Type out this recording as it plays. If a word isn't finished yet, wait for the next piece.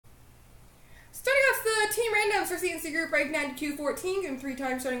for C&C Group Break 92Q14. Give them 3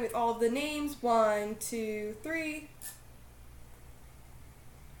 times starting with all of the names. 1, 2, 3.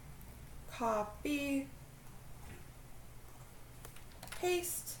 Copy.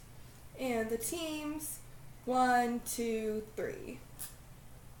 Paste. And the teams. 1, 2, 3.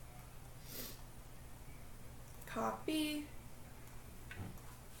 Copy.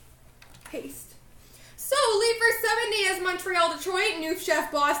 Paste. So, lead for 70 is Montreal, Detroit, Noof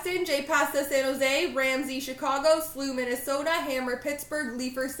Chef, Boston, J Pasta, San Jose, Ramsey, Chicago, Slew, Minnesota, Hammer, Pittsburgh,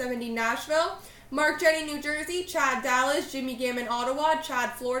 Lead for 70, Nashville, Mark Jenny, New Jersey, Chad, Dallas, Jimmy Gammon, Ottawa,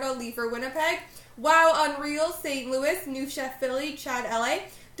 Chad, Florida, Lead for Winnipeg, Wow, Unreal, St. Louis, Noof Chef, Philly, Chad, LA,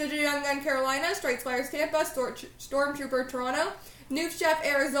 Digital Young Gun, Carolina, Strikes Flyers, Tampa, Stormtrooper, Toronto, Noof Chef,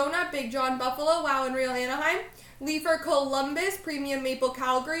 Arizona, Big John, Buffalo, Wow, Unreal, Anaheim, Leafer Columbus, Premium Maple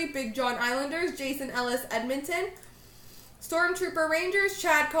Calgary, Big John Islanders, Jason Ellis Edmonton, Stormtrooper Rangers,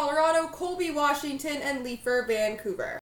 Chad Colorado, Colby Washington, and Leafer Vancouver.